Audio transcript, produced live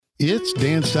It's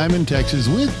Dance Time in Texas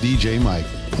with DJ Mike,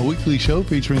 a weekly show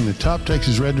featuring the top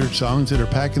Texas Red Dirt songs that are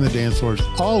packing the dance floors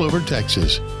all over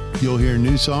Texas. You'll hear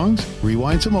new songs,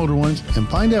 rewind some older ones, and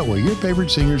find out what your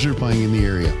favorite singers are playing in the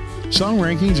area. Song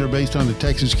rankings are based on the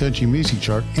Texas Country Music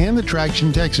Chart and the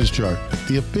Traction Texas Chart,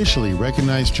 the officially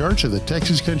recognized charts of the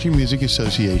Texas Country Music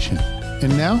Association.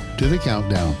 And now to the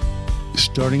countdown.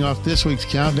 Starting off this week's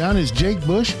countdown is Jake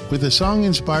Bush with a song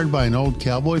inspired by an old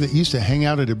cowboy that used to hang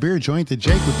out at a beer joint that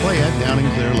Jake would play at down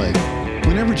in Clear Lake.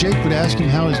 Whenever Jake would ask him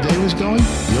how his day was going,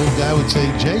 the old guy would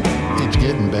say, "Jake, it's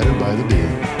getting better by the beer."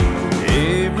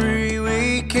 Every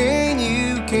weekend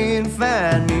you can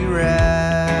find me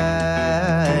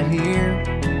right here,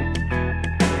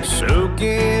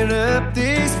 soaking up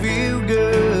this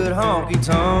feel-good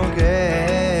honky-tonk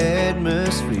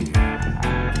atmosphere.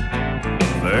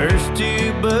 First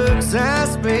 $2 I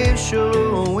spent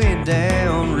sure went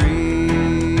down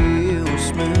real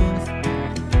smooth.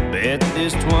 Bet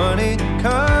this 20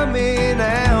 coming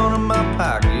out of my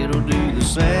pocket will do the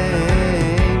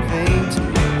same thing to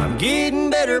me. I'm getting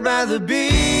better by the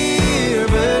beer,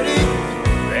 buddy.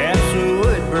 That's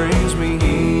what brings me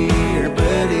here,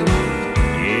 buddy.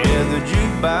 Yeah, the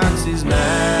jukebox is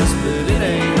nice, but it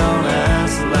ain't on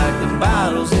ice like the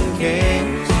bottles and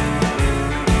cans.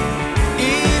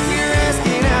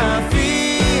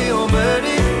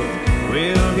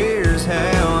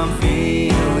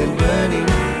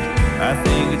 I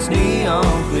think it's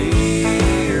neon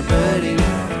clear, buddy.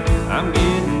 I'm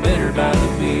getting better by the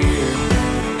beer.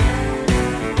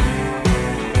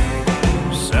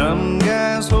 Some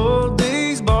guys hold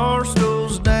these bar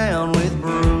stools down with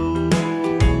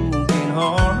broken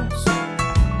hearts.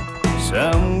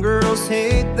 Some girls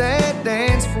hit that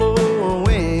dance floor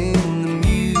when the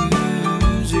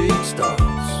music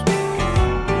starts,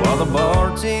 while the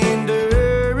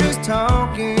bartender is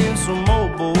talking some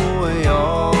old boy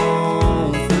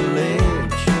on the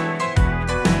ledge.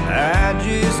 I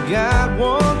just got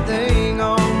one thing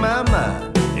on my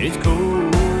mind, it's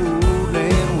cold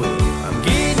and wet. I'm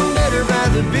getting better by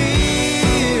the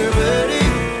beer, buddy.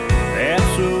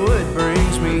 That's what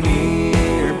brings me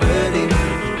here, buddy.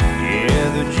 Yeah,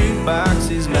 the jukebox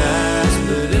is nice,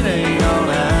 but it ain't on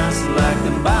ice like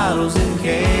the bottles and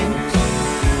cans.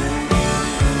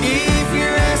 If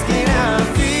you're asking how I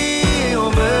feel,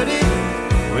 buddy,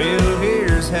 well,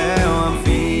 here's how I'm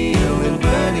feeling,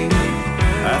 buddy.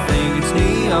 I think it's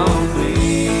neon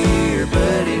clear,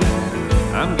 buddy.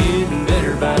 I'm getting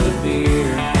better by the beer.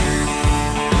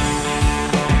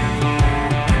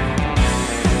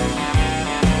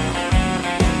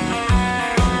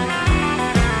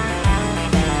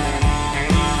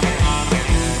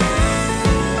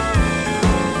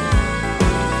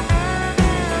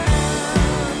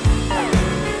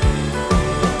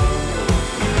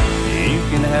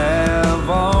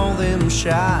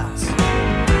 Shots,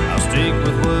 I'll stick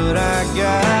with what I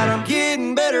got. I'm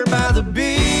getting better by the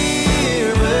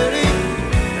beer, buddy.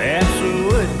 That's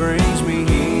what brings me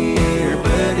here,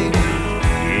 buddy.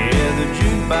 Yeah, the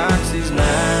jukebox is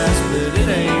nice, but it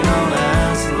ain't on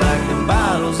ice like the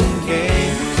bottles and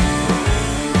cans.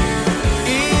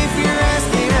 If you're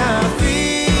asking how I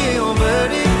feel,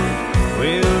 buddy,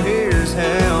 well, here's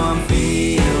how I'm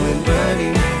feeling,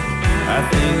 buddy. I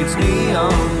think it's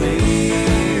neon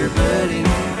clear, buddy.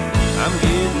 I'm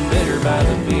getting better by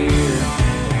the beer.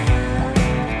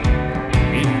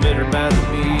 Getting better by the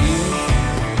beer.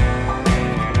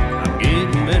 I'm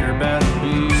getting better by the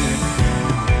beer.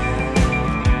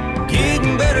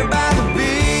 Getting better by the beer.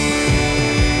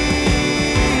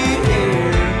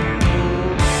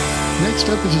 Next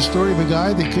up is a story of a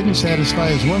guy that couldn't satisfy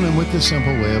his woman with the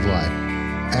simple way of life.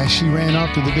 As she ran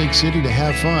off to the big city to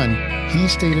have fun, he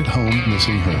stayed at home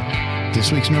missing her. This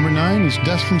week's number 9 is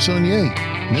Dustin Sonier,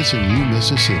 Missing You,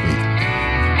 Mississippi.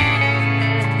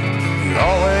 You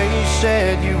always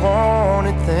said you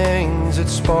wanted things that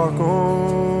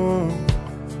sparkle,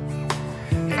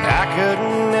 and I could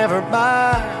never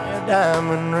buy a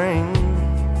diamond ring.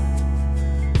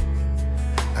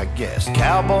 I guess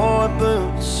cowboy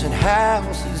boots and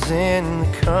houses in the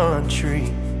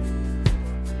country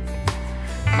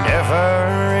never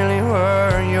really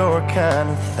were your kind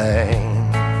of thing.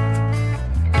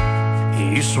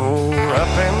 You swore up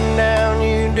and down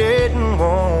you didn't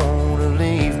want to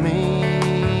leave me,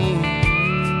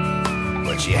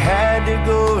 but you had to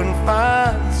go and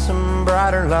find some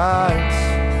brighter lights.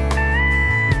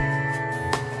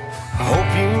 I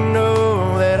hope you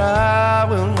know that I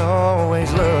will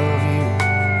always love you.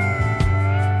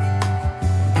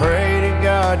 Pray to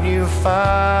God you'll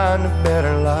find a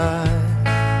better life.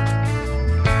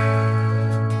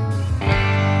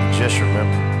 Just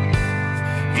remember,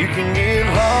 you can get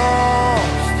lost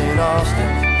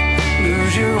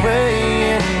your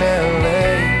way in LA.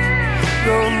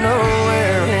 Go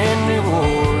nowhere in New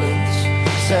Orleans,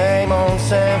 same on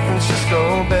San Francisco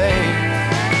Bay.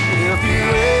 If you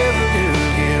ever do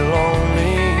get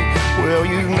lonely, well,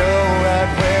 you know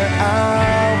right where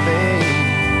I'll be.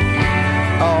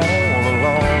 All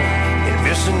alone in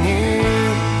Missing You,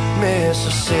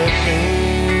 Mississippi.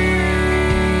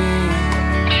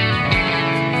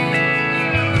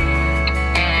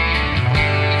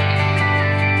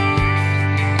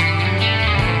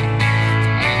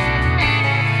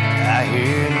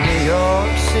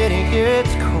 City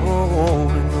gets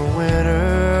cold in the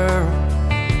winter.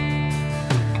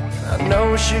 I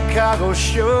know Chicago's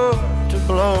sure to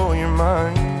blow your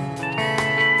mind.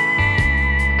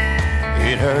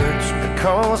 It hurts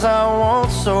because I want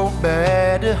so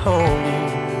bad to hold you,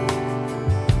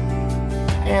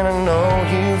 and I know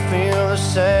you feel the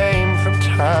same from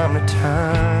time to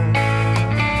time.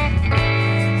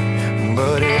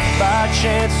 But if by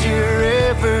chance you're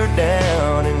ever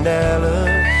down in Dallas,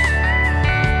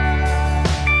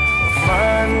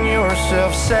 find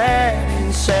yourself sad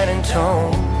in San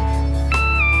Antonio,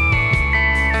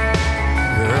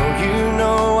 girl, you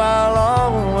know I'll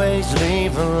always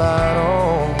leave a light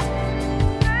on.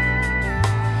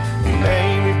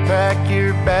 Maybe pack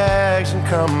your bags and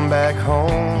come back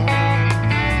home,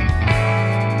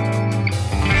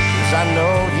 'cause I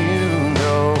know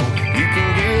you can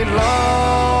get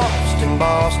lost in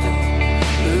Boston,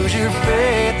 lose your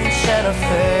faith in Santa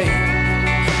Fe,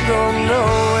 go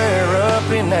nowhere up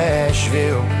in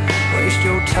Nashville, waste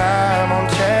your time on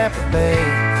Tampa Bay.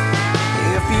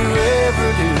 If you ever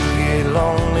do get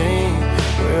lonely,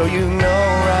 well, you know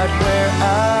right where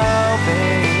I'll be.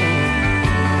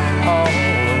 All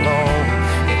alone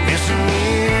in Missing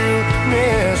You,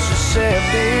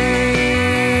 Mississippi.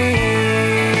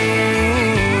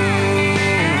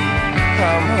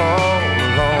 I'm all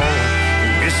alone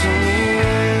in Missing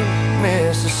You,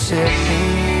 Mississippi.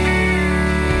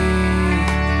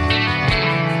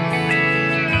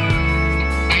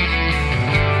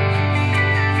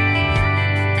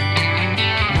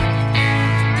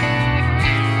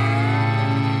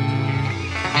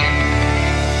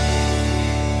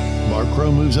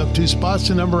 Crow moves up 2 spots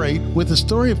to number 8 with the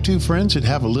story of 2 friends that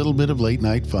have a little bit of late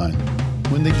night fun.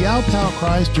 When the gal pal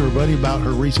cries to her buddy about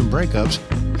her recent breakups,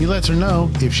 he lets her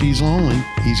know if she's lonely,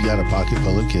 he's got a pocket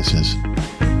full of kisses.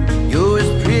 You're as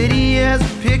pretty as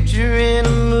a picture in a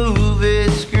movie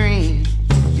screen.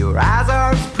 Your eyes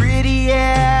are as pretty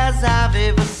as I've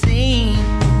ever seen.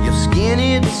 Your skin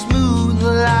is smooth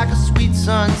like a sweet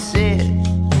sunset.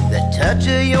 The touch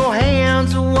of your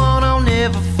hands, the one I'll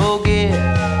never forget.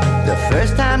 The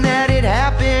first time that it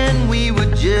happened, we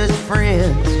were just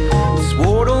friends.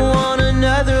 Swore to one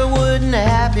another wouldn't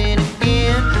happen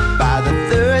again. By the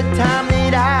third time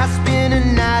that I spent a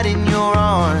night in your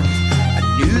arms, I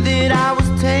knew that I was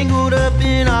tangled up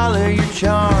in all of your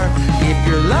charm. If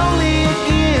you're lonely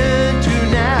again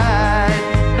tonight,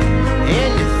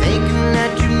 and you're thinking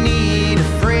that you need a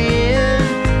friend,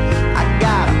 I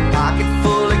got a pocket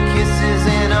full of kisses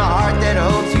and a heart that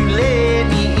hopes you let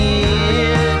me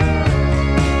in.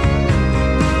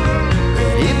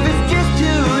 If it's just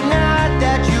tonight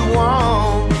that you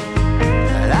want,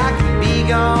 I can be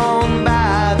gone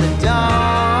by the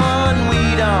dawn. We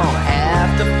don't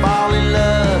have to fall in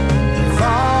love and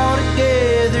fall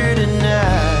together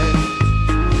tonight.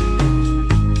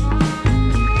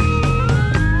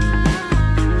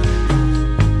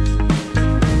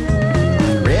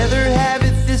 I'd rather have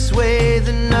it this way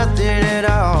than nothing at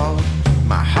all.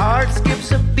 My heart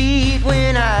skips a beat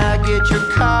when I get your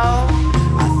call.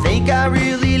 I think I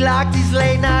really like these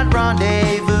late night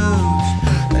rendezvous,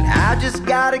 but I just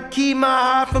gotta keep my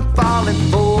heart from falling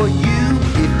for you.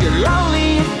 If you're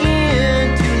lonely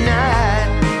again tonight,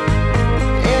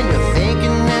 and you're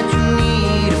thinking that you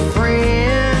need a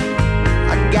friend,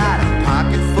 I got a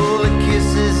pocket full of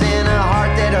kisses and a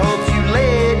heart that hopes you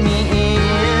let me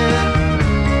in.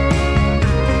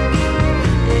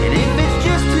 And if it's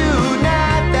just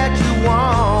tonight that you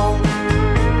want,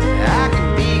 I can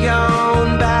be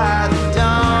gone by the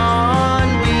dawn.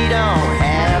 We don't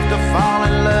have to fall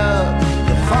in love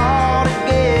to fall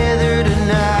together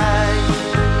tonight.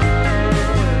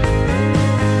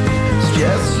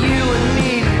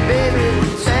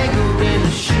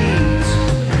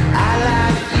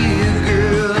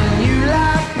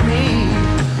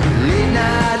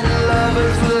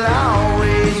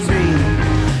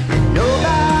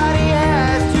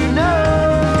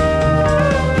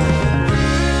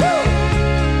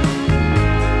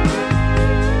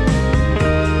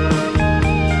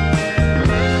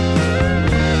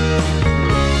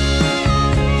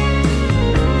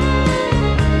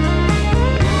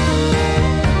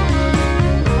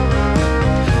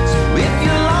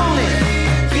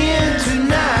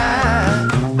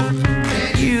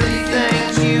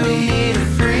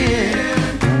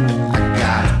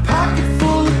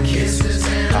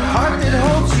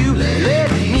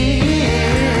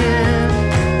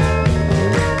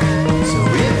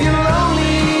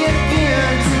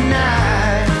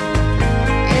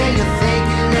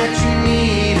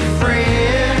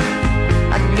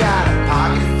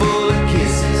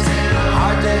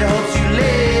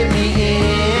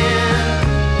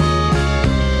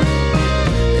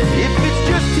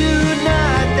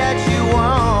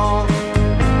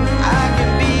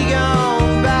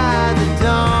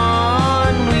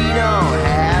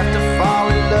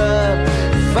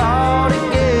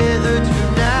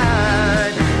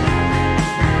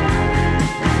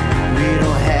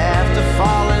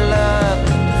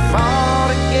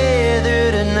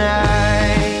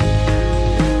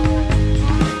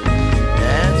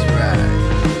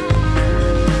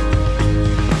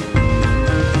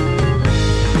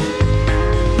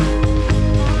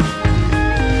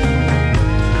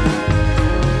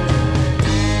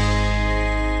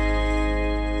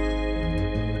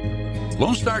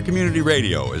 Lone Star Community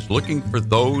Radio is looking for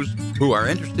those who are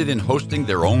interested in hosting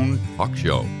their own talk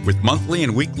show, with monthly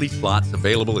and weekly slots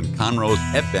available in Conroe's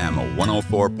FM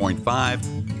 104.5,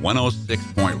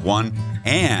 106.1,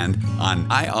 and on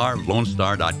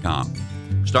irlonestar.com.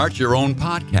 Start your own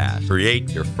podcast,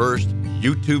 create your first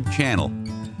YouTube channel,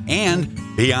 and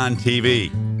be on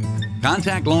TV.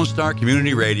 Contact Lone Star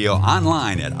Community Radio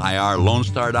online at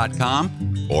irlonestar.com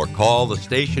or call the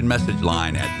station message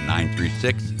line at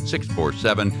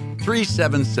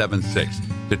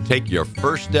 936-647-3776 to take your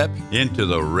first step into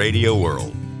the radio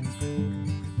world.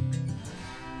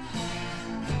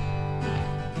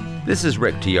 This is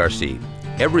Rick, TRC.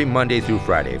 Every Monday through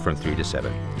Friday from 3 to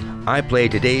 7, I play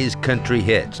today's country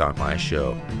hits on my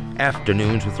show,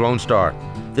 Afternoons with Lone Star.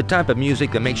 The type of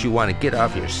music that makes you want to get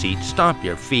off your seat, stomp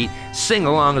your feet, sing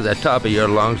along at the top of your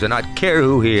lungs, and not care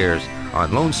who hears,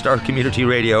 on Lone Star Community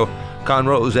Radio,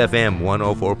 Conroe's FM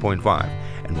 104.5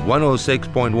 and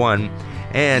 106.1,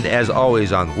 and as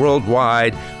always on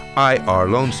worldwide,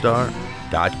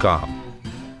 irlonestar.com.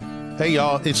 Hey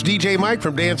y'all, it's DJ Mike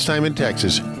from Dance Time in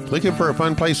Texas. Looking for a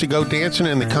fun place to go dancing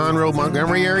in the Conroe,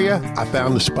 Montgomery area? I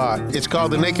found the spot. It's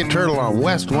called the Naked Turtle on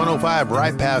West 105,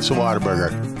 right past the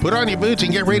Whataburger. Put on your boots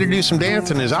and get ready to do some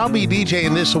dancing, as I'll be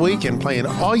DJing this week and playing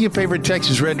all your favorite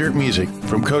Texas Red Dirt music,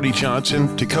 from Cody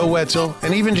Johnson to Co Wetzel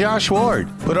and even Josh Ward.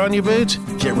 Put on your boots,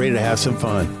 get ready to have some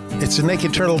fun. It's the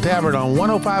Naked Turtle Tavern on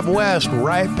 105 West,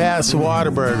 right past the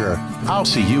Whataburger. I'll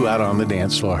see you out on the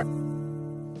dance floor.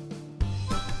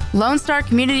 Lone Star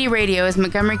Community Radio is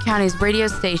Montgomery County's radio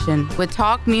station with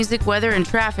talk, music, weather, and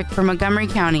traffic for Montgomery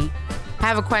County.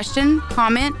 Have a question,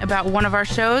 comment about one of our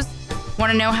shows?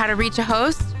 Want to know how to reach a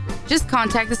host? Just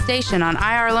contact the station on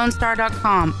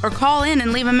irlonestar.com or call in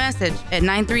and leave a message at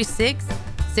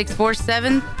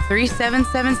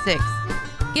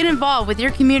 936-647-3776. Get involved with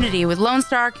your community with Lone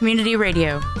Star Community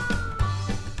Radio.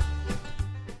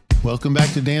 Welcome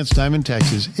back to Dance Time in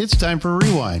Texas. It's time for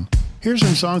Rewind. Here's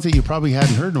some songs that you probably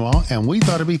hadn't heard in a while, and we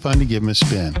thought it'd be fun to give them a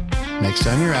spin. Next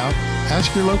time you're out,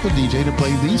 ask your local DJ to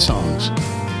play these songs.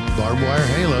 Barbed Wire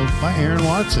Halo by Aaron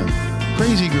Watson.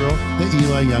 Crazy Girl, the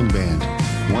Eli Young Band.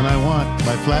 One I Want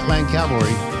by Flatland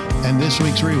Cavalry. And this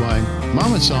week's Rewind,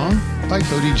 Mama Song by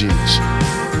Cody Jinks.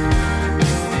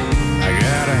 I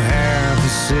got a half a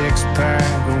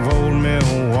six-pack of old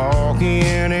Milwaukee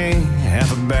and a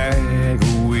half a bag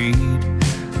of weed.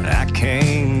 I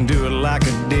can't do it like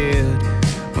I did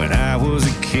when I was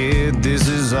a kid. This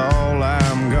is all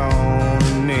I'm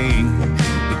gonna need,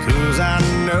 because I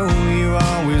know you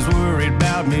always worried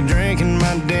about me drinking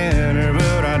my dinner,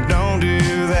 but I don't do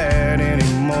that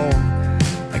anymore.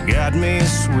 I got me a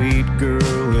sweet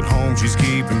girl at home, she's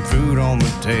keeping food on the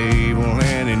table,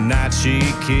 and at night she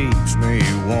keeps me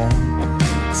warm.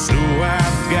 So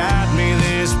I've got me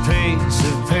this piece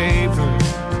of paper,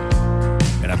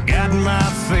 and I've got my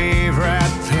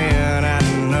favorite pen. I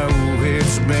know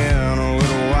it's been a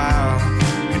little while,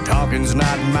 and talking's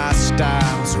not my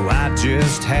style, so I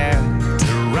just had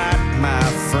to write my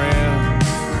friend.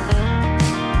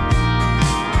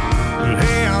 Well,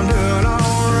 hey, I'm doing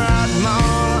alright,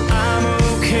 Mama, I'm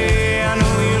okay. I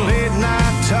know your late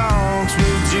night talks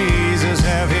with Jesus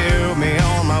have helped me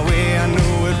on my way. I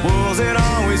know it wasn't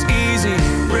always easy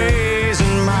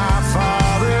raising my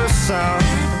father's son,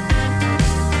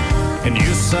 and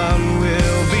your son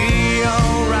will be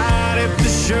alright if the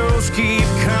shows keep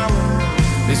coming.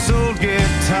 This old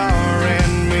guitar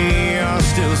and me are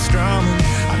still strumming.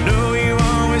 I know you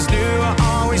always knew I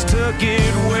always took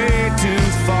it way too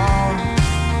far,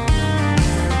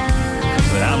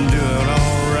 but I'm doing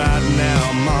alright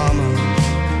now, Mama.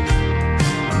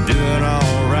 I'm doing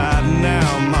alright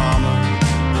now, Mama.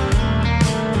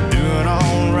 I'm doing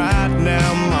alright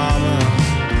now, Mama.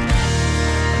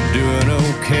 I'm doing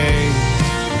okay.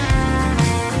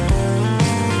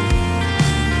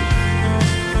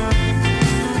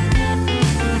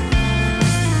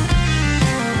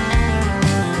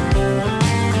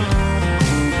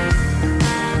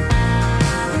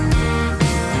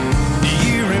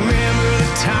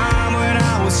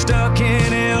 Stuck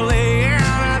in LA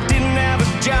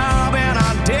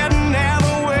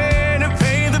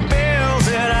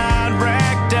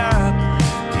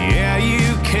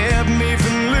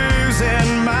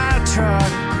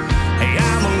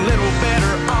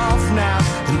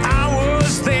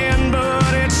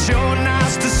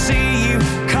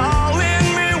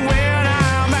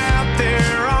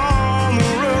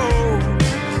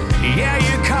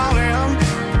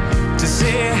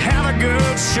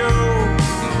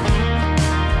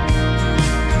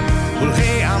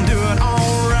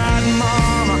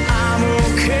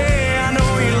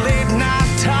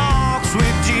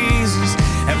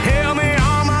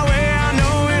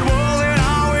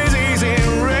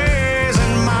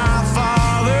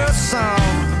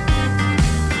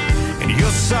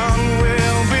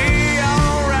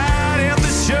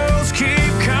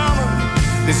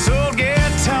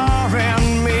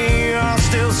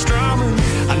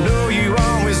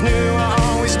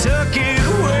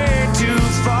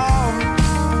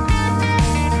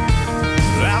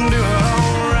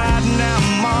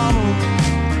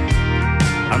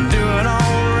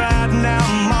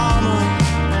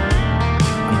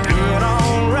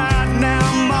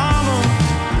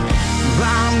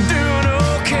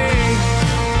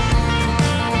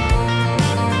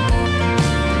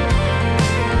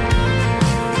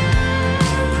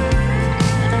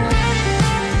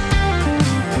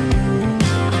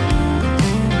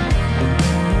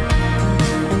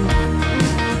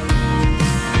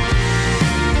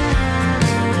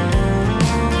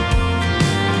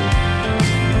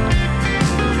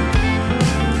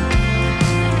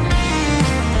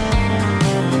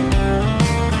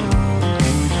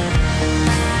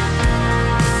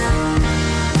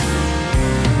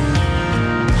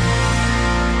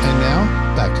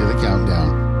to the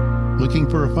countdown. Looking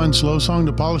for a fun slow song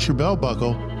to polish your belt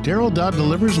buckle? Daryl Dodd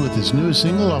delivers with his newest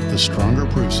single off the Stronger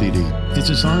Proof CD. It's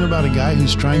a song about a guy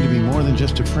who's trying to be more than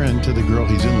just a friend to the girl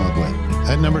he's in love with.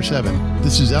 At number 7,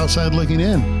 this is Outside Looking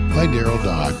In by Daryl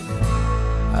Dodd.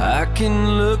 I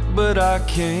can look but I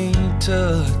can't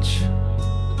touch,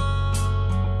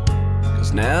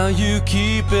 'cause now you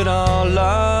keep it all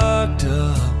locked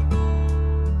up.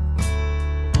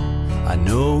 I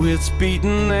know it's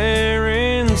beating there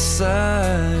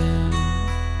inside.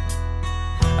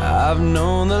 I've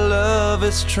known the love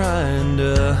it's trying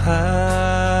to hide.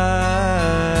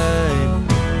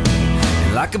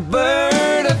 And like a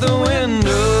bird at the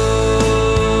window,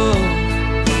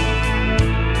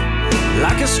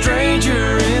 like a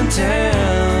stranger in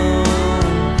town,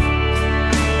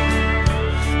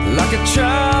 like a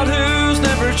child who's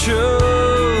never chosen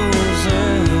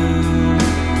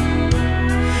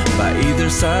by either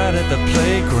side at the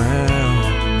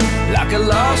playground, like a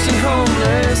lost and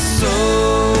homeless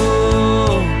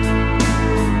soul,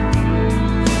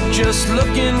 just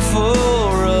looking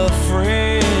for a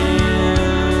friend.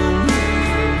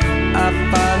 I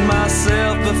find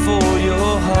myself before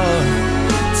your heart,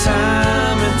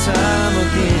 time and time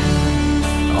again,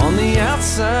 on the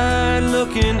outside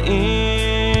looking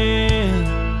in.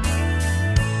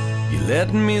 You let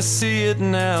me see it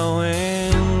now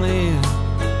and then,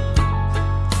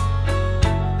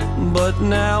 but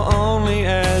now only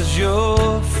as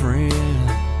your friend.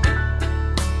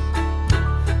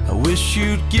 I wish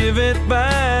you'd give it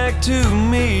back to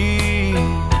me,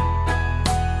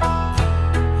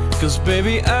 'cause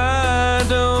baby I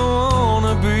don't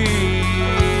wanna breathe.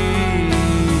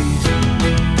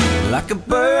 Like a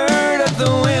bird at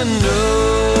the window,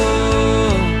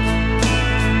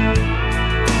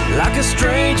 like a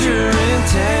stranger in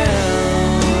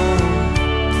town,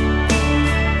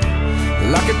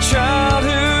 like a child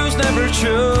who's never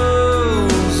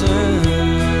chosen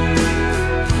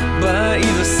by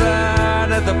either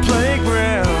side at the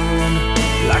playground,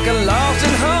 like a lost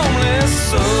and homeless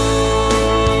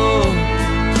soul,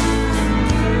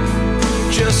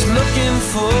 just looking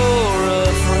for a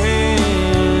friend.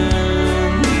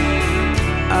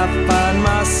 I find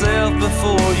myself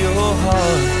before your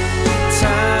heart,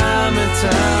 time and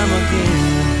time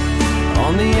again,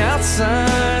 on the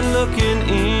outside looking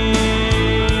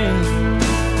in.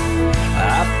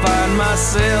 I find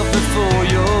myself before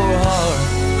your heart,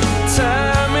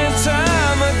 time and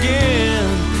time again,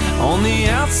 on the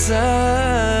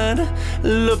outside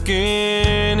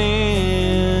looking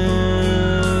in.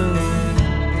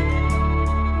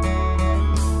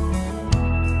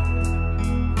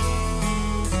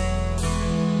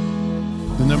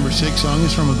 The number 6 song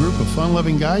is from a group of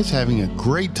fun-loving guys having a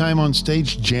great time on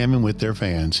stage jamming with their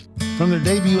fans. From their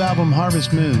debut album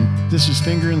Harvest Moon, this is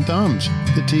Finger and Thumbs,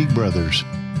 the Teague Brothers.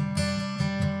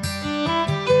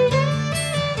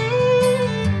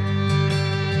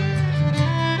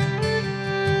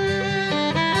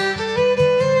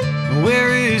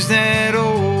 Where is that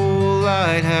old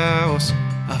lighthouse?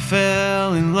 I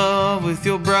fell in love with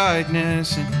your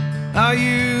brightness, and I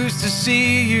used to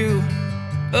see you,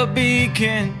 a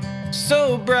beacon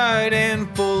so bright and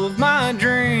full of my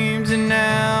dreams. And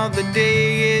now the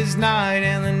day is night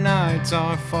and the nights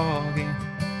are foggy.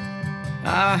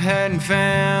 I hadn't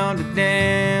found a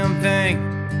damn thing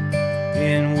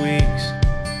in weeks,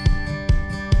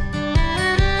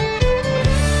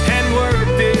 and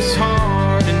worked this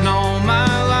hard and all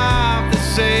my life. They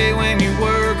say when you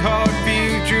work hard,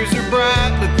 futures are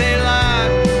bright, but they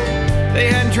lied. They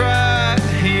hadn't tried.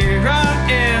 Here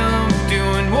I am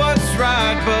doing what's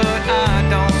right, but I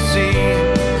don't see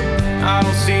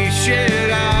shit.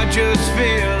 I just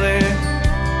feel it,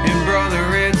 and brother,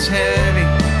 it's heavy.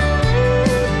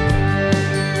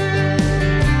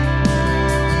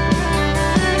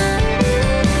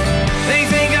 They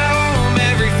think I own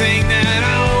everything that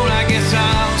I own. I guess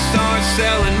I'll start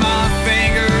selling my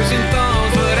fingers and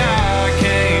thumbs, but I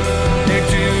can't. They're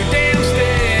too damn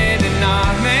steady to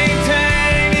not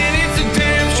maintain, and it's a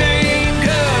damn shame,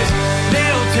 'cause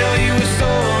they'll tell you a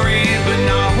story, but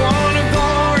not one of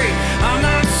glory. I'm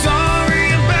not sorry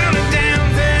about a damn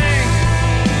thing.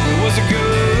 It was a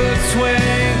good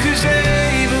swing, 'cause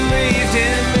they believed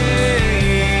in me.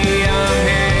 I'm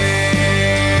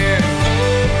here.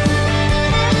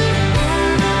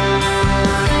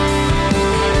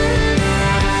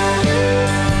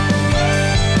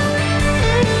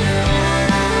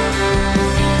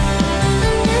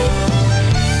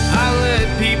 I let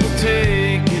people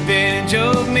take advantage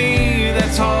of me.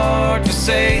 That's hard to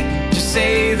say, to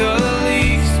say the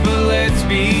least. But let's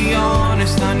be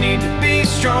honest, I need to be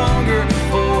stronger,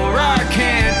 or I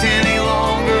can't any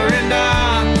longer.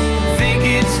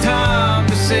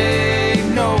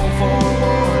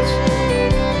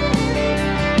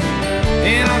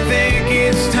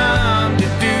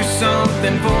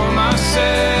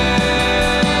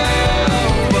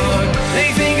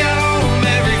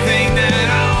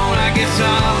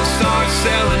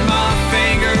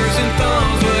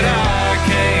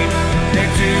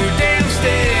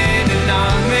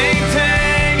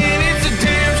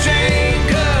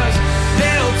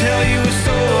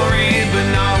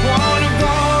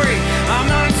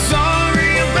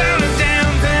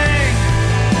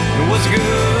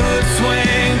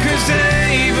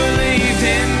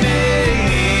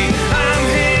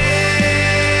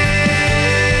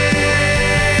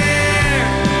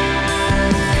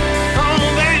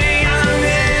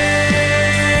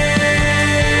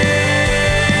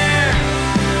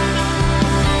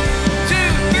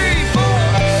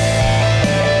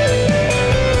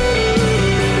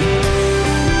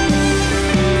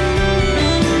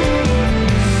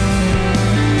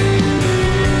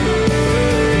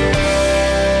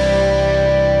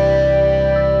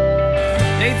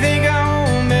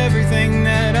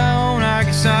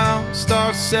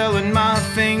 selling my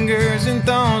fingers and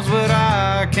thumbs, but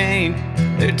I can't.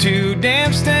 They're too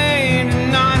damn stained and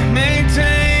not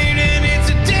maintained, and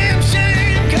it's a damn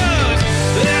shame, 'cause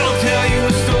they'll tell you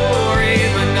a story,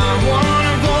 but not one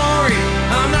of glory.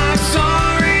 I'm not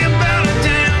sorry about a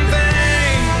damn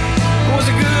thing. It was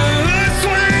a good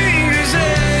swing to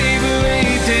say,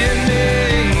 believed in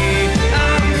me.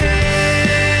 I'm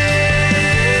here.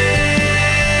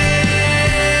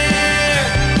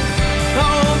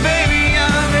 Oh, baby,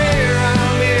 I'm here,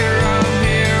 I'm here, I'm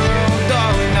here. Oh,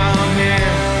 darling, I'm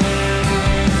here.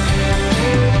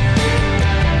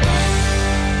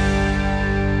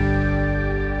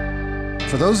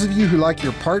 For those of you who like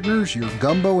your partners, your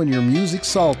gumbo, and your music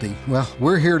salty, well,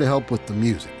 we're here to help with the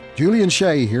music. Julian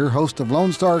Shea here, host of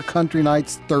Lone Star Country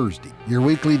Nights Thursday, your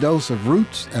weekly dose of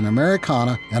roots and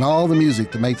Americana and all the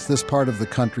music that makes this part of the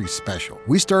country special.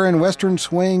 We stir in Western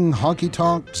swing,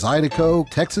 honky-tonk, Zydeco,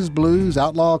 Texas blues,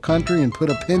 outlaw country, and put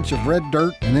a pinch of red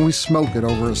dirt, and then we smoke it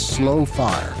over a slow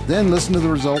fire. Then listen to the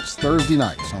results Thursday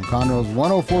nights on Conroe's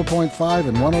 104.5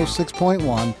 and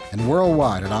 106.1 and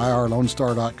worldwide at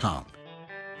irlonestar.com.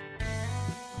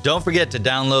 Don't forget to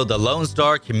download the Lone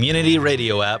Star Community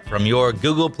Radio app from your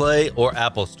Google Play or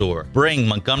Apple Store. Bring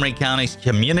Montgomery County's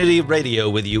community radio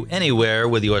with you anywhere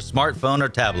with your smartphone or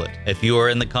tablet. If you are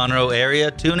in the Conroe area,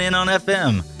 tune in on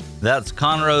FM. That's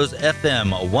Conroe's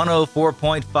FM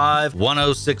 104.5,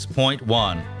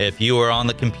 106.1. If you are on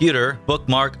the computer,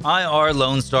 bookmark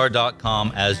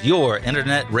irlonestar.com as your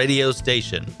internet radio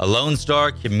station. A Lone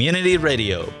Star Community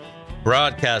Radio,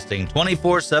 broadcasting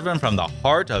 24/7 from the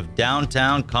heart of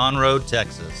downtown Conroe,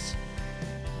 Texas.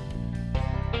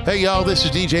 Hey, y'all, this is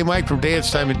DJ Mike from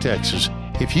Dance Time in Texas.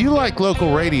 If you like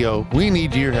local radio, we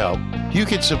need your help. You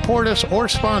can support us or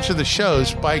sponsor the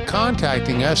shows by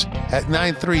contacting us at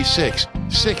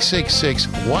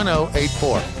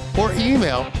 936-666-1084 or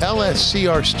email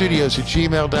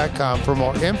lscrstudios@gmail.com for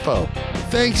more info.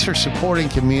 Thanks for supporting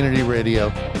community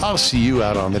radio. I'll see you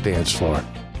out on the dance floor.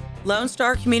 Lone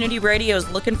Star Community Radio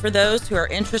is looking for those who are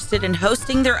interested in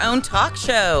hosting their own talk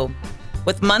show.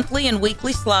 With monthly and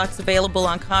weekly slots available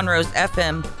on Conroe's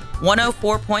FM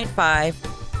 104.5,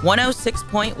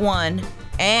 106.1,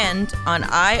 and on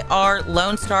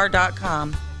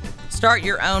irlonestar.com. Start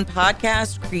your own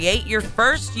podcast, create your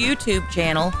first YouTube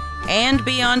channel, and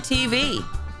be on TV.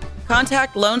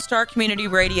 Contact Lone Star Community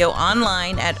Radio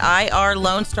online at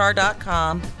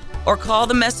irlonestar.com or call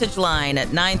the message line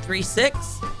at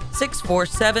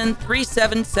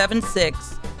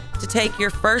 936-647-3776 to take your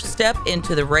first step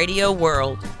into the radio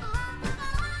world.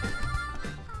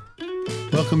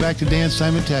 Welcome back to Dance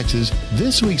Time in Texas.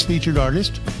 This week's featured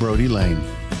artist, Brody Lane.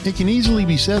 It can easily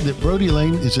be said that Brody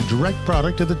Lane is a direct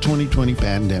product of the 2020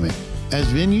 pandemic. As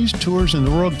venues, tours, and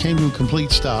the world came to a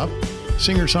complete stop,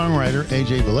 singer-songwriter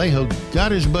AJ Vallejo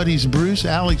got his buddies Bruce,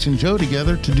 Alex, and Joe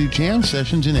together to do jam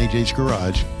sessions in AJ's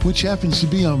garage, which happens to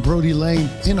be on Brody Lane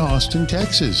in Austin,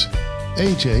 Texas.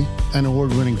 AJ, an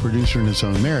award-winning producer in his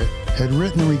own merit, had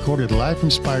written and recorded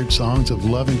life-inspired songs of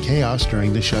love and chaos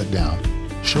during the shutdown.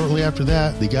 Shortly after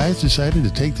that, the guys decided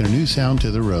to take their new sound to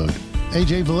the road.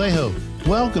 AJ Vallejo,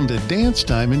 welcome to Dance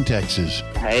Time in Texas.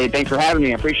 Hey, thanks for having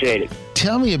me. I appreciate it.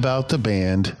 Tell me about the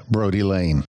band Brody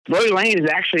Lane. Brody Lane is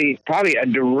actually probably a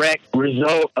direct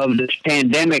result of this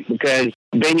pandemic because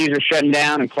venues are shutting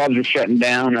down and clubs are shutting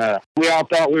down. We all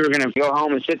thought we were going to go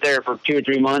home and sit there for 2 or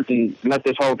 3 months and let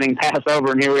this whole thing pass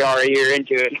over, and here we are a year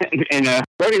into it. And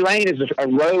Brody Lane is a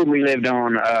road we lived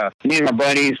on. Me and my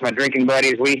buddies, my drinking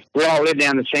buddies, we all lived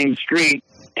down the same street.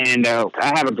 And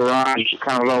I have a garage,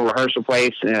 kind of a little rehearsal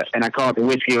place, and I call it the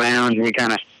Whiskey Lounge. And we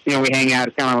kind of, we hang out.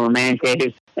 It's kind of a man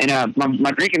cave. And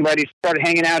my drinking buddies started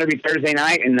hanging out every Thursday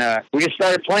night, and we just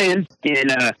started playing.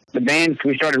 And the band,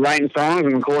 we started writing songs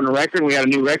and recording a record. We got a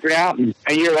new record out. And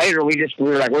a year later, we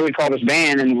were like, what do we call this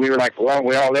band? And we were like, well,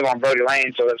 we all live on Brody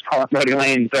Lane, so let's call it Brody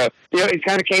Lane. So, it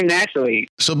kind of came naturally.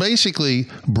 So basically,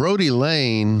 Brody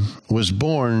Lane was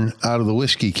born out of the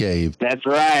Whiskey Cave. That's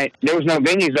right. There was no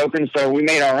venues open, so we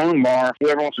made our own bar.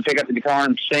 Whoever wants to pick up the guitar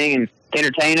and sing and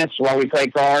entertain us while we play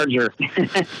cards, or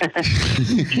that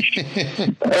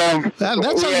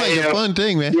sounds like a fun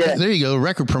thing, man. Yeah. There you go,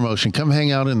 record promotion. Come hang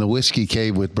out in the Whiskey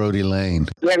Cave with Brody Lane.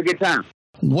 We have a good time.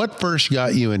 What first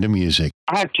got you into music?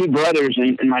 I have two brothers,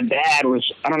 and my dad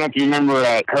was, I don't know if you remember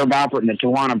Herb Alpert and the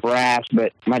Tijuana Brass,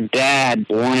 but my dad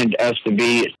wanted us to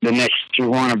be the next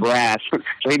Tijuana Brass.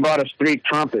 So he bought us 3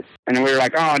 trumpets. And then we were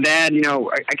like, oh, Dad, you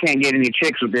know, I can't get any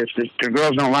chicks with this. The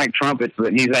girls don't like trumpets.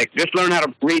 But he's like, just learn how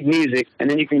to read music, and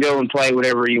then you can go and play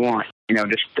whatever you want. You know,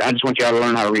 I just want y'all to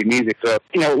learn how to read music. So,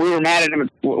 you know, we were mad at him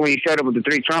when he showed up with the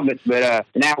 3 trumpets, but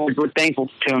now we're thankful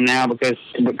to him now because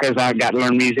I got to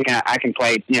learn music and I can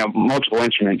play, you know, multiple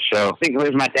instruments. So I think it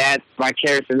was my dad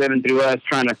vicariously living through us,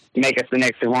 trying to make us the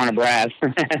next Tijuana Brass.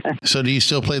 So do you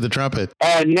still play the trumpet?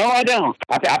 No, I don't.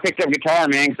 I picked up guitar,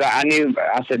 man, because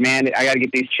I said, man, I got to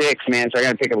get these chicks, man, so I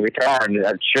got to pick up a guitar.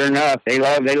 And sure enough, they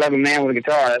love a man with a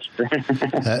guitar.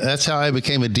 That's how I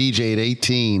became a DJ at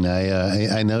 18.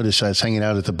 I noticed I was hanging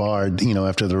out at the bar, you know,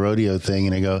 after the rodeo thing,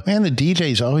 and I go, man, the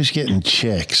DJ's always getting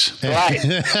chicks. Right.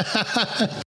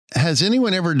 Has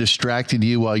anyone ever distracted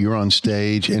you while you're on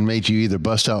stage and made you either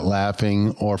bust out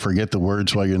laughing or forget the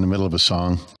words while you're in the middle of a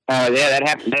song? Yeah, that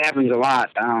happens a lot.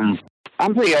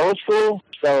 I'm pretty old school,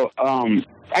 so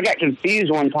I got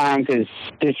confused one time because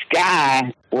this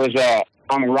guy was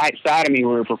on the right side of me.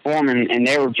 We were performing, and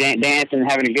they were dancing,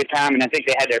 having a good time, and I think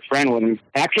they had their friend with them.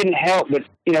 And I couldn't help but,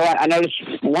 you know, I noticed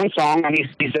one song, and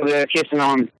he's over there kissing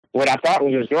on what I thought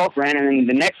was his girlfriend, and then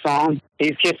the next song,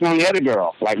 he's kissing on the other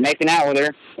girl, like making out with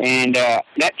her, and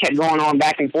that kept going on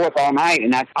back and forth all night,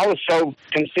 and I was so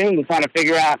consumed with trying to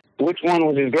figure out which one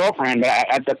was his girlfriend, but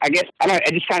I guess,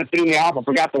 it just kind of threw me off. I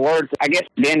forgot the words. I guess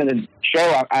at the end of the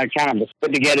show, I kind of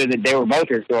put together that they were both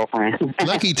his girlfriends.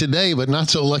 Lucky today, but not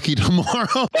so lucky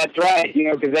tomorrow. That's right, you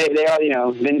know, because they are, you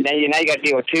know, now you got to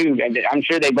deal with 2. I'm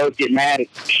sure they both get mad at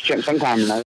sometime or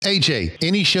another. AJ,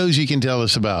 any shows you can tell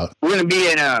us about? We're going to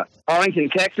be in Arlington,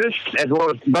 Texas, as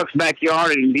well as Buck's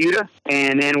Backyard in Buda,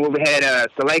 and then we'll head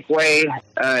to Lakeway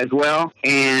as well,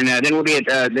 and then we'll be at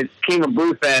the King of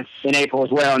Brew Fest in April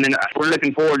as well, and then we're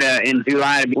looking forward to in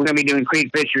July. We're going to be doing Creed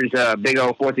Fisher's big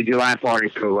old 4th of July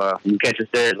party, so you can catch us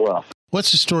there as well.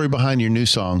 What's the story behind your new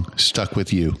song, Stuck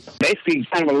With You? Basically, it's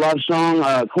kind of a love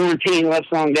song, quarantine love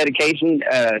song dedication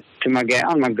to my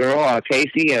girl,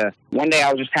 Casey. One day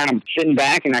I was just kind of sitting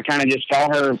back, and I kind of just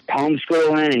saw her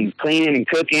homeschooling and cleaning and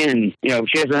cooking, and, you know,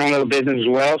 she has her own little business as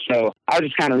well. So I was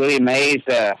just kind of really amazed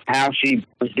how she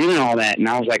was doing all that. And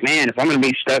I was like, man, if I'm going to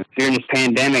be stuck during this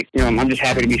pandemic, you know, I'm just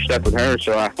happy to be stuck with her.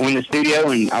 So I went in the studio,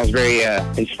 and I was very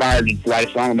inspired to write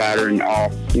a song about her and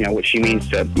all, you know, what she means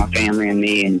to my family and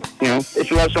me. And, you know,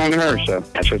 it's a love song to her, so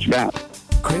that's what it's about.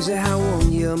 Crazy how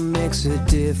 1 year makes a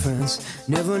difference.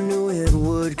 Never knew it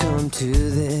would come to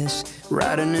this.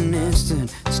 Right in an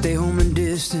instant, stay home and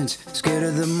distance. Scared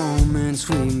of the moments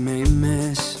we may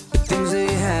miss. But things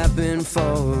they happen for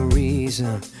a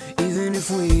reason, even if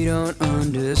we don't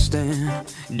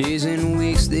understand. Days and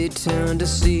weeks they turn to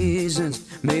seasons.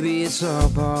 Maybe it's all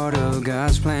part of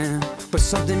God's plan. But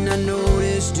something I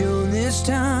noticed during this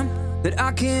time that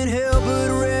I can't help but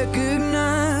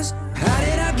recognize. How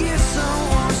did I get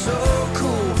someone so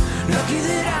cool? Lucky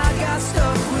that I got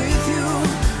stuck with you.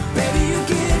 Baby, you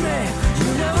get me, you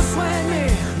never sweat me.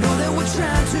 Know that we're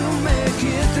trying to make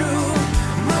it through.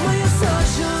 Mama, you're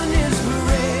such an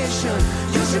inspiration.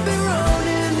 You should be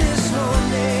running this whole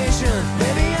nation.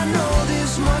 Baby, I know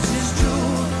this much is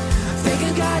true.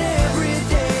 Thanking God every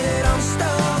day that I'm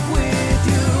stuck with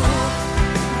you.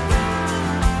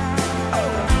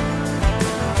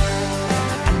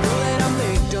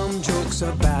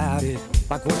 About it,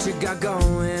 like what you got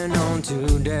going on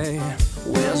today.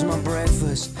 Where's my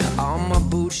breakfast? All my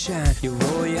boots shine. You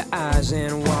roll your eyes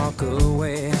and walk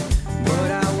away.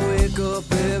 But I wake up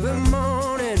every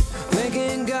morning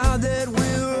thanking God that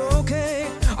we're okay.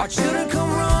 Our children come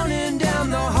running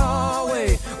down the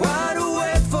hallway, wide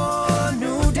awake for a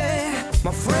new day.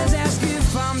 My friends ask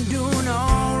if I'm doing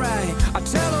alright. I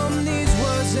tell them these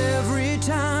words every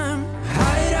time.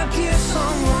 How did I get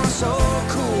someone so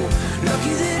cool?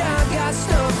 Lucky that I got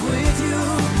stuck with you.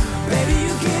 Baby,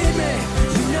 you get me,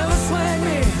 you never sweat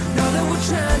me. Know that we're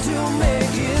trying to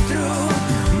make it through.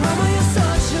 Mama, you're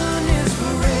such an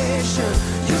inspiration.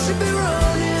 You should be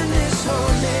running this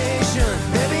whole nation.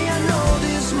 Baby, I know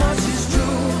this much is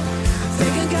true.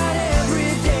 Thanking God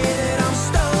every day that I'm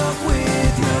stuck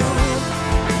with you.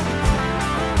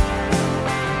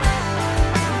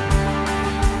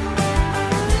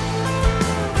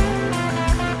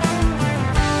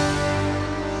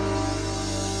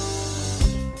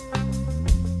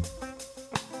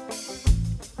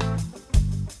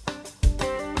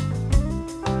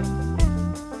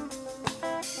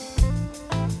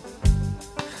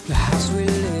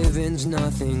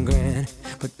 Nothing grand,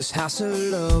 but this house of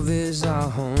love is our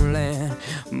homeland.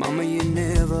 Mama, you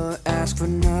never ask for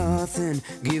nothing.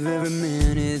 Give every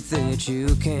minute that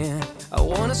you can. I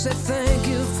wanna say thank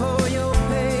you for your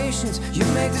patience. You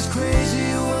make this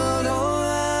crazy world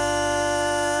alright.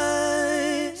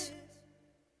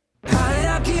 How did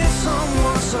I get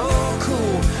someone so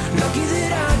cool? Lucky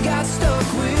that I got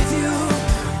stuck with you.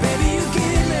 Baby, you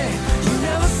get me, you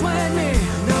never sweat me.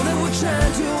 Know that we're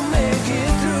trying to make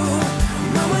it through.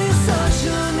 Mama, you're such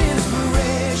an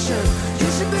inspiration. You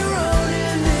should be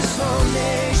running this whole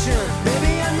nation.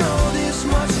 Baby, I know this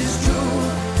much is true.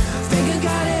 Thinking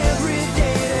God every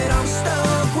day that I'm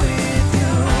stuck with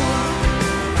you.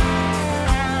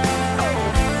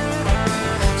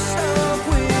 Stuck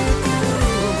with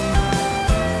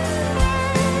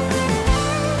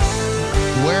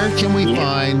you. Where can we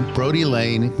find Brody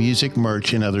Lane music,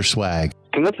 merch, and other swag?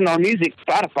 You can listen to our music,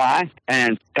 Spotify,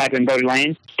 and type in Brody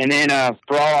Lane. And then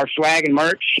for all our swag and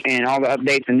merch and all the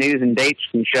updates and news and dates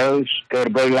and shows, go to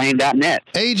BrodyLane.net.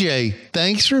 AJ,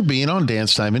 thanks for being on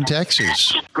Dance Time in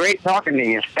Texas. Great talking to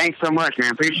you. Thanks so much,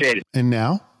 man. Appreciate it. And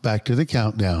now, back to the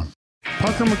countdown.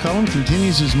 Parker McCollum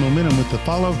continues his momentum with the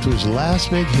follow-up to his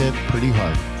last big hit, Pretty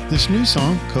Heart. This new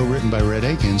song, co-written by Red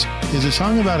Akins, is a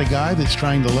song about a guy that's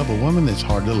trying to love a woman that's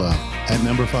hard to love. At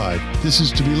number 5, this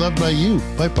is To Be Loved by You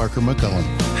by Parker McCollum.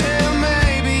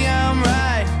 Maybe I'm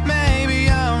right, maybe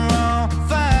I'm wrong.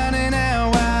 Finding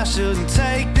out why I shouldn't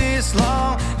take this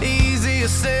long. Easier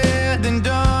said than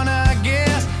done, I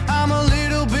guess. I'm a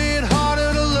little bit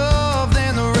harder to love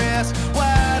than the rest.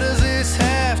 Why does this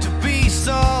have to be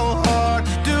so hard?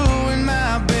 Doing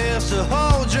my best to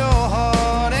hold your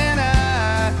heart, and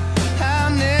I'll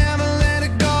never let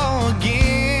it go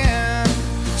again.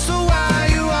 So why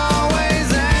you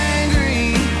always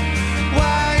angry?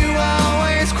 Why you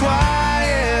always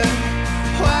quiet?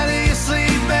 Why do you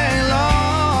sleep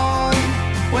alone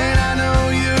when I know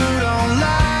you don't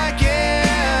like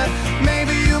it?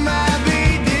 Maybe you might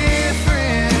be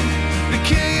different, but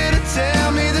can you to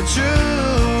tell me the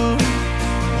truth?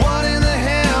 What in the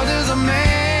hell does a man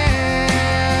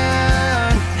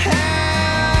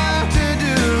have to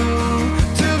do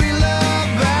to be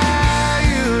loved by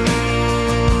you?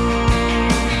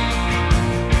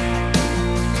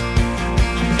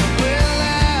 Well,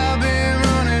 I've been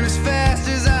running as fast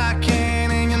as I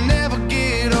can, and you never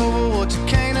get over what you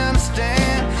can't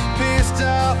understand. Pissed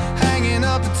off, hanging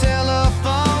up the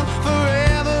telephone.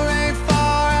 Forever ain't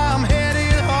far, I'm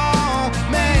headed home.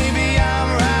 Maybe I'm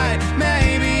right,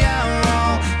 maybe I'm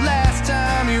wrong. Last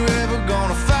time you ever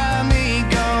gonna find me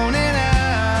gone, and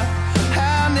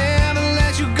I'll never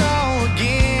let you go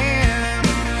again.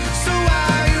 So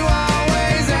why you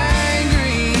always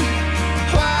angry?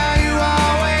 Why you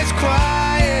always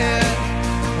quiet?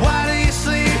 Why do you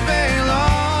sleep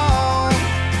alone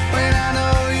when I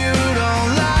know you don't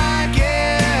like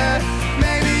it?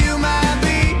 Maybe you might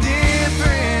be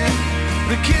different,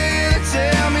 but can you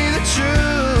tell me the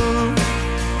truth?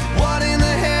 What in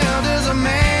the hell does a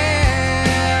man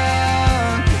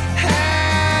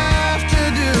have to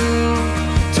do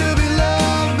to be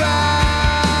loved by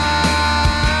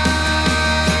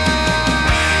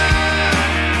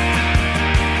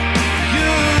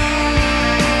you?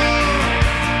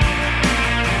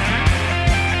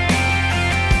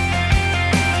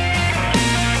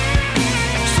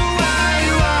 So why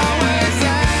you always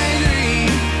angry?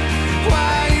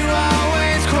 Why you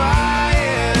always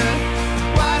quiet?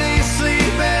 Why do you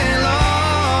sleep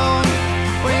alone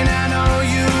when I know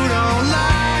you don't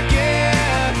like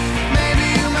it? Maybe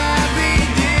you might be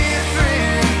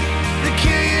different, but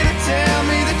can you to tell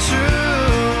me the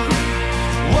truth?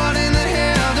 What in the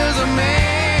hell does a man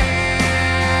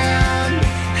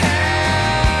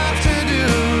have to do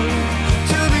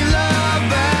to be loved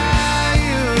by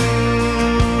you?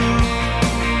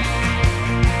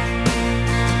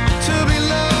 To be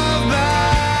loved by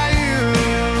you.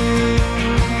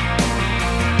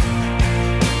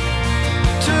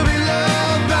 To be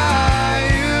loved by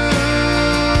you.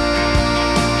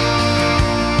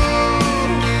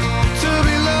 To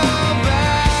be loved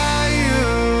by you.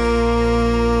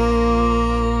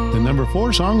 The number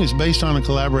 4 song is based on a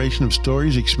collaboration of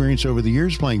stories experienced over the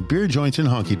years playing beer joints and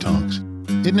honky tonks.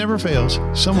 It never fails.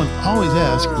 Someone always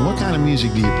asks, what kind of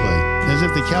music do you play? As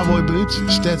if the cowboy boots,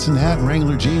 Stetson hat, and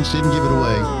Wrangler jeans didn't give it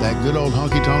away, that good old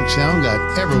honky tonk sound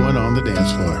got everyone on the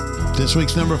dance floor. This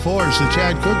week's number 4 is the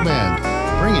Chad Cook Band,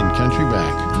 bringing country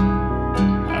back.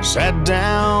 I sat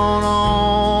down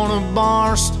on a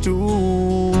bar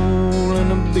stool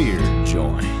in a beer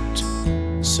joint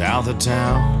south of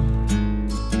town.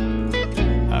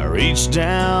 I reached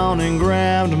down and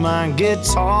grabbed my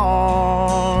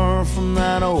guitar from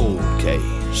that old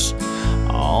suitcase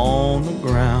on the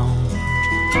ground.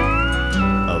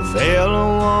 A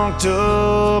fella walked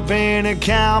up in a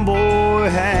cowboy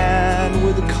hat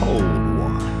with a cold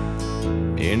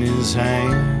one in his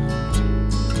hand.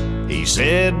 He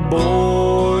said,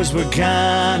 "Boys, what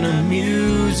kind of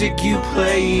music you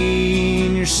play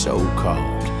in your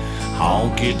so-called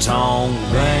honky-tonk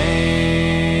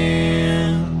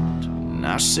band?" And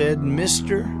I said,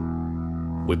 "Mister,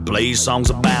 we play songs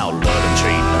about loving,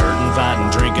 cheating, hurting, fighting,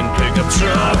 drinking, pickup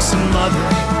trucks and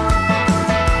mothering.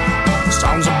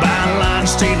 Songs about lying,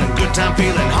 stealing, good time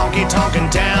feeling, honky-tonking,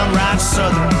 downright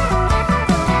southern.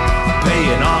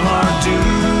 Paying all our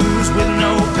dues with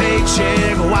no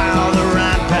paycheck while the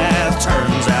right path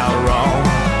turns out wrong.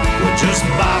 We're just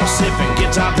bottle sipping,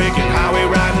 guitar picking, highway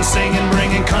riding, singing,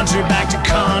 bringing country back to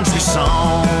country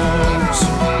songs.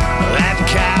 That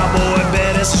cowboy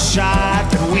bet us a shot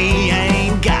that we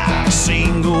ain't got a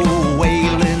single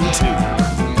wailing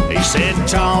tune. He said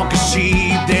talk is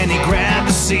cheap, then he grabbed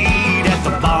a seat at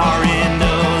the bar end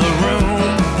of the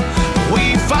room.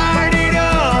 We fired it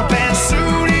up and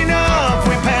soon enough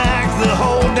we packed the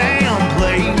whole damn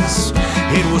place.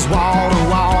 It was wall to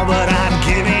wall, but I'd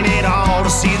given it all to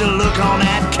see the look on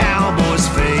that cowboy's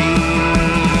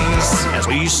face. As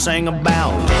we sang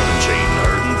about loving, cheating,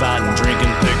 hurting, fighting,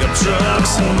 drinking, pickup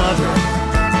trucks and mothering.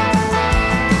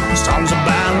 Songs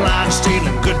about lying,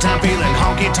 stealing, good time feeling,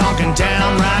 honky-tonking,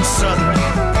 downright southern.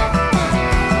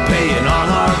 Paying all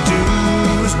our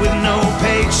dues with no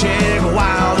paycheck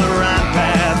while the right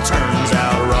path turns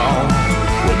out wrong.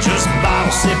 We're just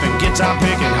bottle sipping, guitar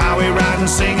picking, highway riding,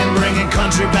 singing, bringing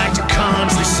country back to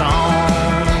country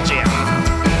songs. Yeah.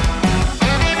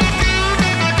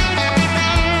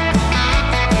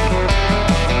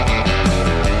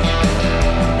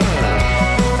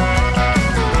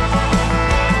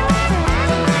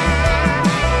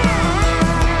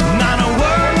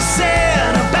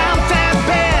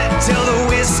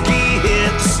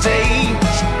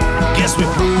 We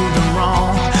proved them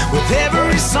wrong with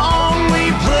every song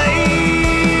we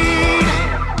played.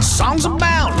 Songs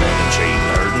about living, cheating,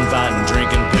 hurting, fighting,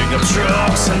 drinking, pickup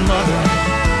trucks and mothering.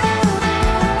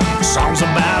 Songs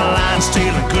about lying,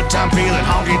 stealing, good time feeling,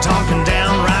 honky-tonking,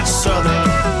 downright southern.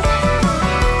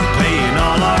 Paying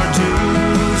all our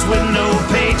dues with no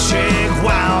paycheck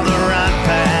while the right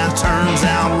path turns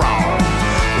out wrong.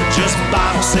 We're just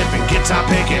bottle sipping, guitar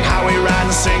picking, highway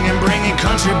riding, singing, bringing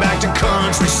country back to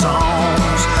country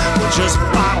songs. We're just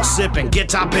bottle sipping,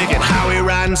 guitar picking, highway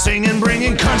riding, singing,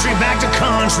 bringing country back to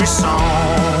country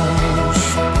songs.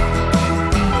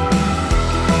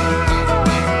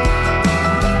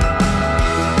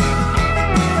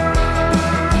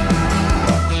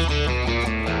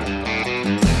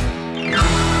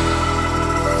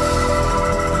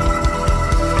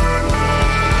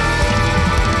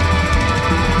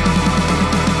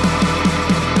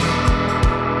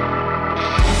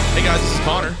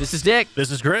 This is Dick.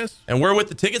 This is Chris. And we're with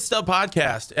the Ticket Stub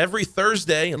Podcast every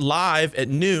Thursday live at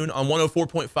noon on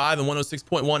 104.5 and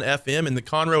 106.1 FM in the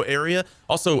Conroe area.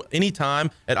 Also, anytime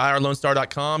at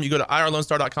irlonestar.com. You go to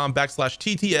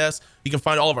irlonestar.com/TTS. You can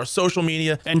find all of our social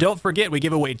media. And don't forget, we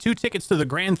give away 2 tickets to the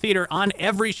Grand Theater on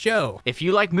every show. If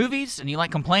you like movies and you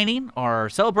like complaining or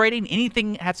celebrating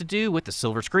anything that has to do with the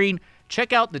silver screen,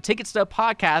 check out the Ticket Stub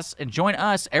Podcast and join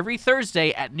us every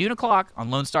Thursday at noon o'clock on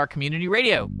Lone Star Community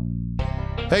Radio.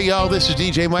 Hey, y'all, this is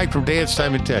DJ Mike from Dance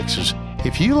Time in Texas.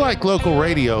 If you like local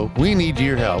radio, we need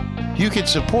your help. You can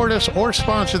support us or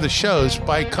sponsor the shows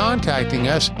by contacting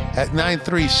us at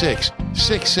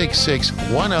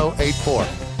 936-666-1084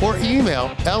 or email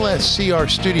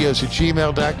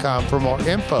lscrstudios@gmail.com for more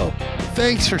info.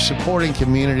 Thanks for supporting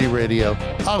community radio.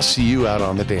 I'll see you out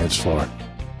on the dance floor.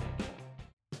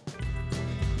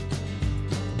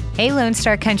 Hey, Lone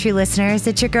Star Country listeners,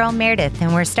 it's your girl Meredith,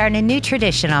 and we're starting a new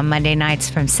tradition on Monday nights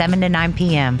from 7 to 9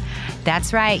 p.m.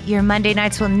 That's right, your Monday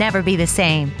nights will never be the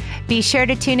same. Be sure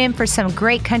to tune in for some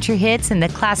great country hits and the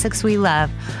classics we love,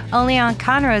 only on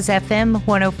Conroe's FM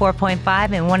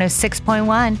 104.5 and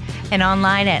 106.1, and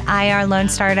online at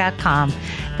irlonestar.com.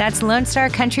 That's Lone Star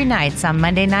Country Nights on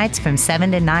Monday nights from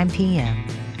 7 to 9 p.m.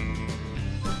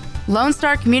 Lone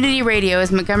Star Community Radio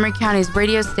is Montgomery County's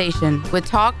radio station with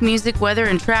talk, music, weather,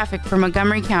 and traffic for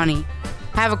Montgomery County.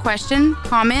 Have a question,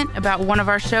 comment about one of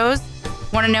our shows?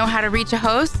 Want to know how to reach a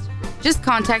host? Just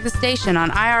contact the station on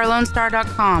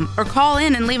irlonestar.com or call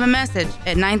in and leave a message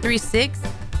at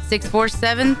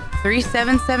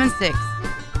 936-647-3776.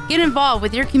 Get involved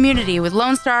with your community with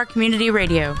Lone Star Community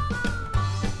Radio.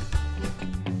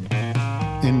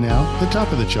 And now, the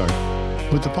top of the chart.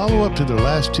 With the follow-up to their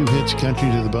last two hits,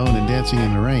 Country to the Bone and Dancing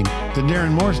in the Rain, the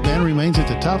Darren Morris Band remains at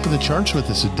the top of the charts with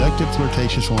a seductive,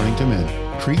 flirtatious warning to men.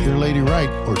 Treat your lady right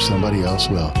or somebody else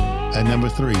will. At number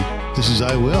 3, this is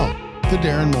I Will, the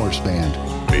Darren Morris Band.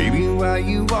 Baby, why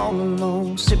you all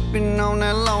alone, sipping on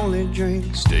that lonely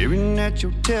drink, staring at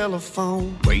your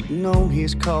telephone, waiting on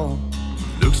his call?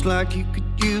 Looks like you could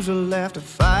use a laugh to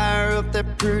fire up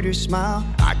that pretty smile.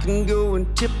 I can go and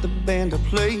tip the band to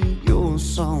play your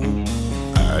song.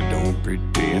 I don't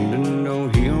pretend to know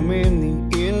him in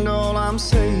the end. All I'm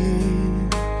saying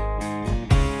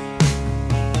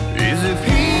is if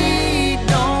he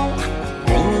don't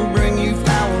wanna bring you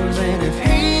flowers, and if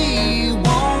he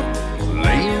won't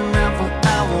lay around for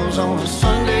hours on a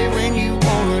Sunday when you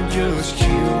wanna just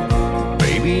chill,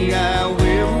 baby, I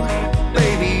will,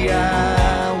 baby,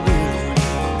 I will.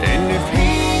 And if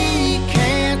he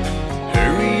can't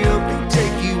hurry up and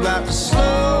take you out to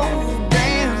slow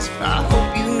dance, I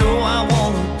hope you know I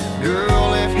want him.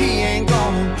 Girl, if he ain't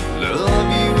gonna love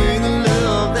you with a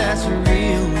love that's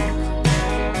real,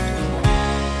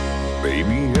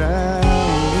 baby, I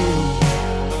will.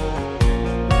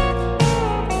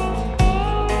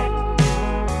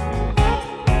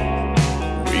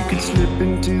 We could slip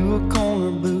into a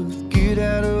corner booth, get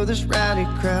out of this rowdy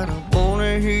crowd. I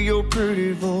wanna hear your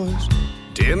pretty voice.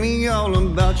 Tell me all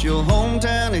about your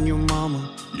hometown and your mama,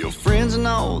 your friends and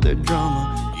all their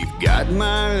drama. You've got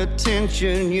my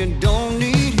attention, you don't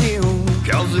need him.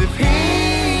 'Cause if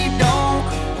he don't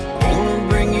wanna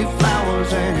bring you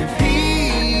flowers, and if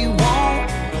he won't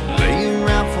lay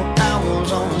around for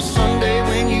hours on a Sunday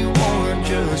when you wanna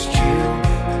just chill,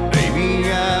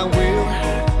 baby, I will,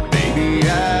 baby,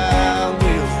 I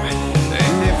will.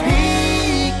 And if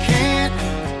he can't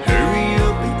hurry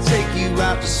up and take you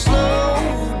out to slow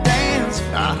dance,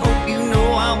 I hope you know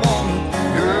I want him.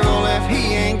 Girl, if he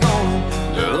ain't gonna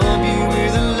love you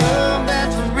with a love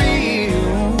that's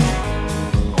real,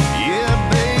 yeah,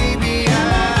 baby, I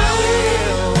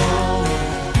will.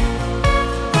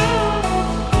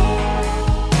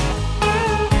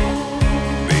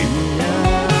 Baby, I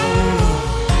will.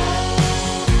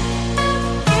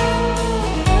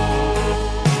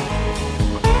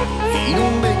 He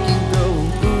don't make you go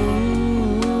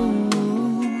ooh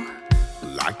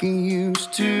like he used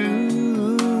to.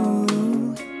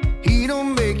 He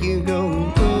don't make you go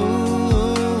ooh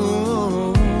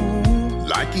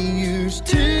like he used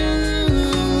to.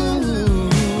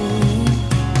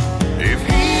 If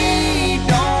he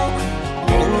don't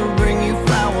wanna bring you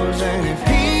flowers, and if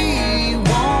he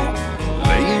won't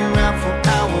lay around for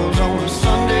hours on a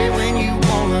Sunday when you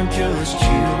wanna just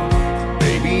chill,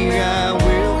 baby, I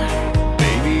will,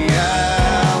 baby, I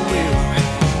will.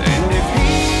 And if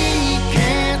he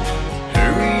can't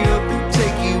hurry up and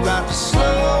take you out to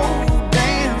slow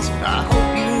dance, I hope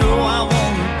you know I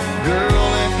want him. Girl,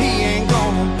 if he ain't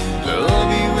gonna love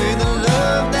you with a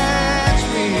love that's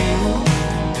real,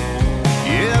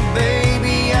 yeah,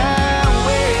 baby, I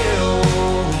will.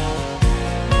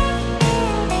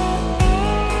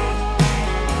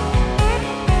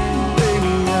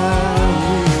 Baby, I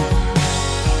will.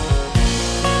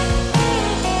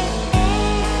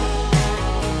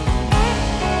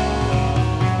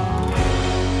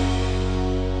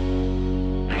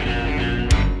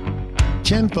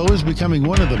 Chen Fo is becoming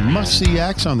one of the must-see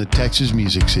acts on the Texas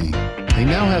music scene. They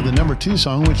now have the number 2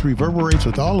 song, which reverberates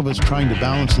with all of us trying to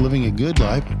balance living a good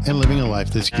life and living a life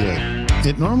that's good.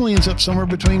 It normally ends up somewhere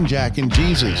between Jack and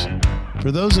Jesus.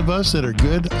 For those of us that are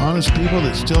good, honest people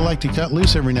that still like to cut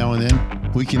loose every now and then,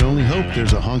 we can only hope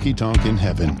there's a honky-tonk in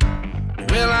heaven.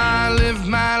 Well, I lived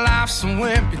my life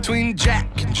somewhere between Jack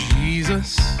and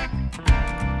Jesus,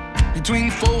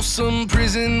 between Folsom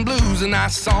Prison Blues, and I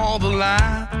saw the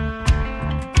light.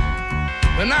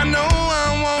 And I know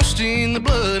I'm washed in the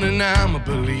blood and I'm a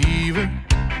believer,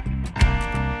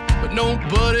 but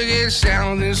nobody gets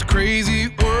out of this crazy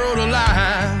world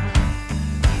alive.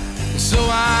 So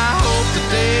I hope that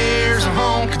there's a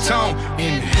honky-tonk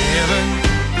in heaven,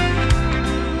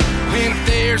 and if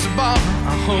there's a bar,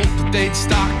 I hope that they'd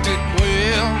stocked it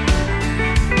well.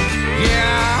 Yeah,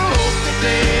 I hope that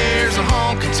there's a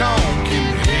honky-tonk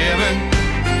in heaven,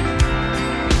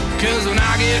 'cause when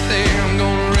I get there, I'm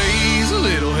gonna raise a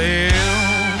little hell.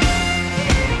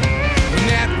 When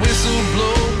that whistle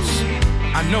blows,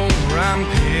 I know where I'm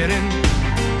heading,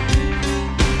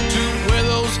 to where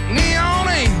those neon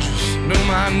angels know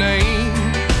my name.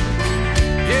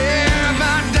 Yeah, if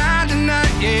I die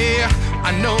tonight, yeah,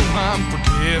 I know I'm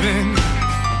forgiven.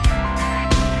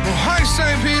 Well, hey,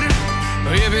 St. Peter,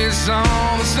 if it's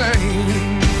all the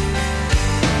same,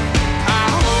 I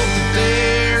hope that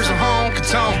there's a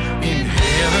honky-tonk in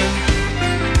heaven,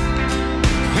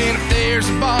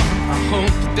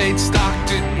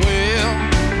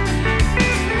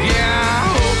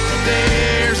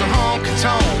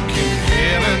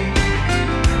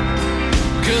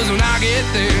 'Cause when I get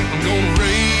there, I'm gonna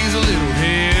raise a little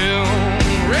hell.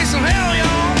 Raise some hell, y'all.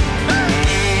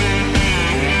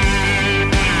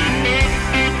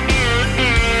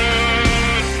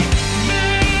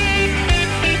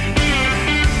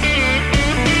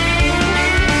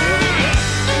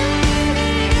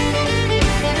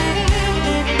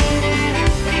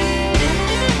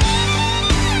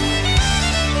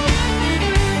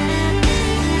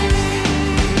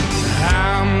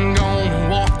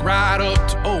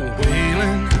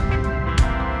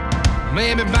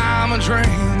 Maybe buy him a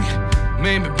drink,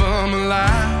 maybe bum a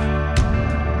lie.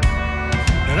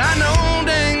 But I know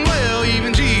dang well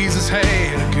even Jesus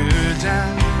had a good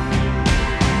time.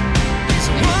 He's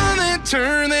the one that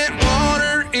turned that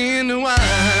water into wine.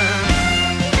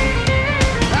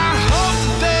 I hope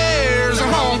that there's a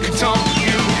honky-tonk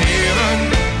in heaven.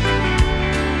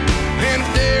 And if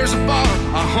there's a bar,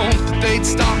 I hope that they'd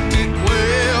stocked it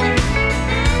well.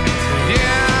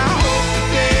 Yeah, I hope that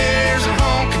there's a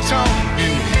honky-tonk.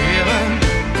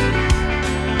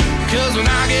 'Cause when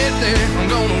I get there, I'm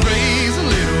gonna raise a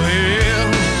little hell.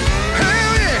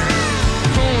 Hell yeah!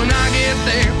 When I get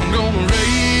there, I'm gonna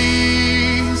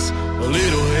raise a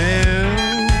little hell.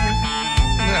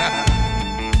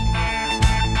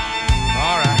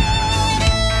 All right.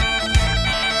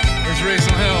 Let's raise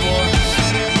some hell, boys.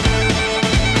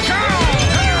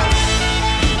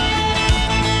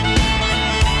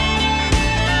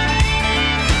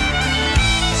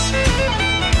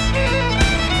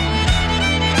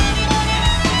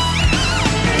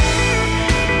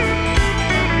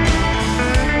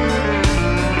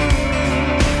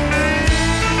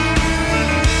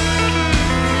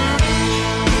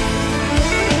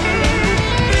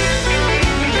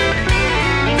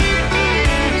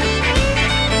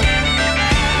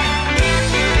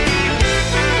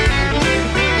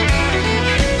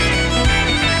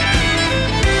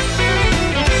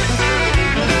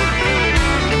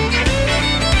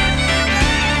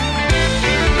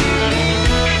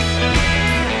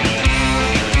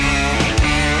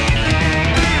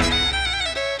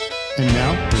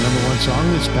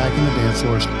 Song that's back in the dance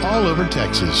floors all over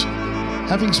Texas.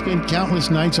 Having spent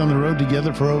countless nights on the road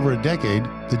together for over a decade,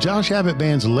 the Josh Abbott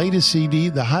Band's latest CD,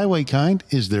 The Highway Kind,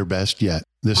 is their best yet.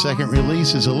 The second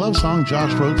release is a love song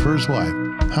Josh wrote for his wife,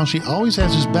 how she always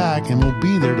has his back and will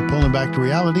be there to pull him back to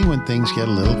reality when things get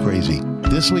a little crazy.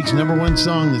 This week's #1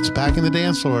 song that's back in the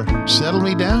dance floor, Settle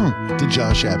Me Down, the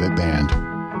Josh Abbott Band.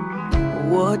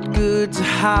 What good's a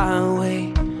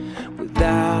highway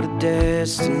without a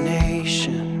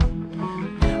destination?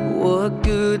 What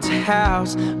good's a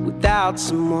house without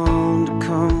someone to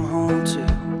come home to?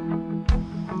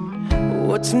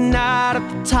 What's a night at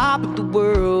the top of the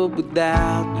world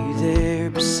without you there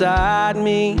beside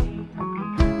me?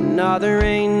 No, there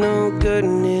ain't no good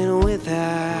in it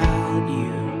without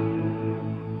you.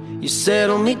 You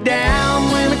settle me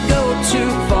down when I go too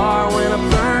far, when I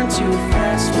burn too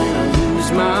fast, when I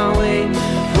lose my way.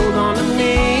 Hold on to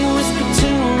me, whisper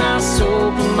to my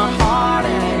soul, put my heart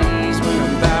at ease when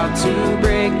I'm about to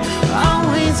break.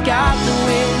 Always got the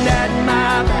wind at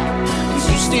my back, 'cause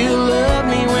you still love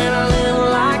me when I live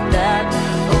like that.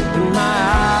 Open my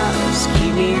eyes,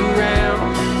 keep me around,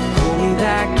 pull me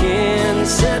back in,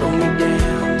 settle me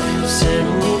down,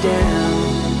 settle me down.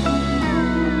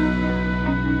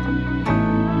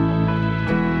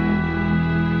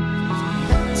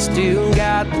 Still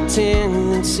got the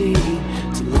tendency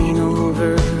to lean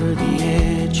over the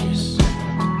edges.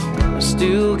 I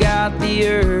still got the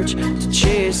urge to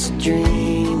chase a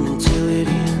dream until it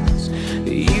ends.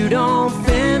 You don't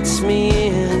fence me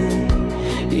in,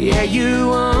 yeah,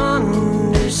 you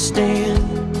understand.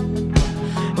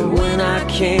 When I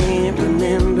can't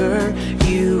remember,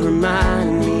 you remind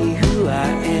me who I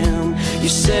am. You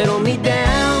settle me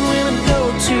down when I go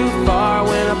too far,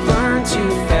 when I burn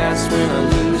too fast, when I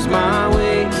lose my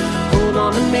way. Hold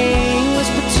on to me,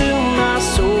 whisper to my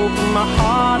soul, put my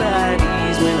heart at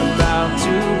ease when I'm about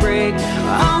to break.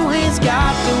 I always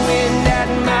got the wind at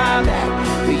my back,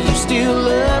 but you still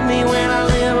love me when I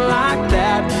live like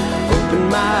that. Open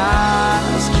my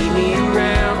eyes, keep me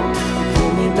around,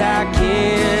 pull me back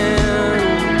in,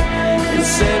 and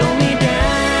settle me down.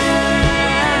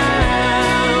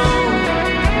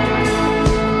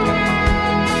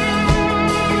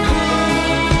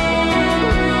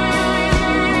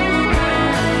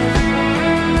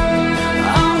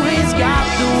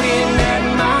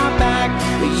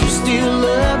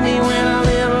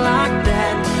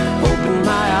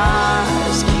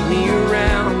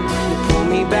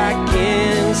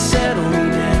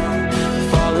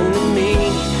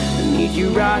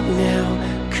 Right now,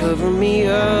 cover me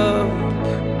up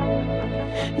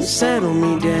and settle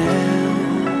me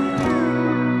down.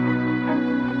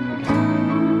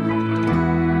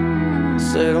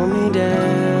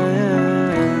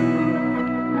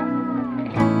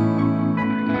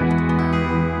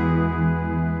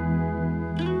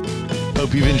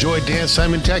 enjoyed Dance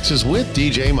Time in Texas with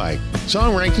DJ Mike.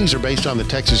 Song rankings are based on the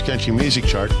Texas Country Music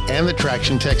Chart and the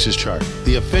Traction Texas Chart,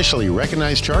 the officially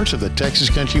recognized charts of the Texas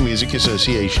Country Music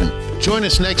Association. Join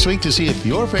us next week to see if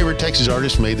your favorite Texas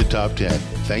artist made the top 10.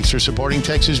 Thanks for supporting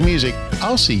Texas music.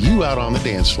 I'll see you out on the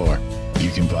dance floor. You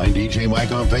can find DJ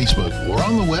Mike on Facebook or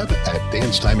on the web at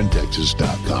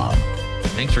dancetimintexas.com.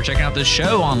 Thanks for checking out this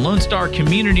show on Lone Star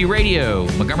Community Radio,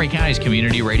 Montgomery County's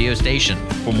community radio station.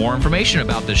 For more information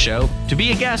about the show, to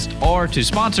be a guest, or to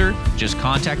sponsor, just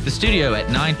contact the studio at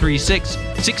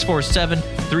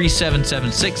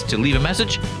 936-647-3776 to leave a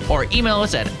message, or email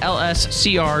us at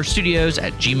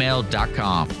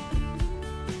lscrstudios@gmail.com.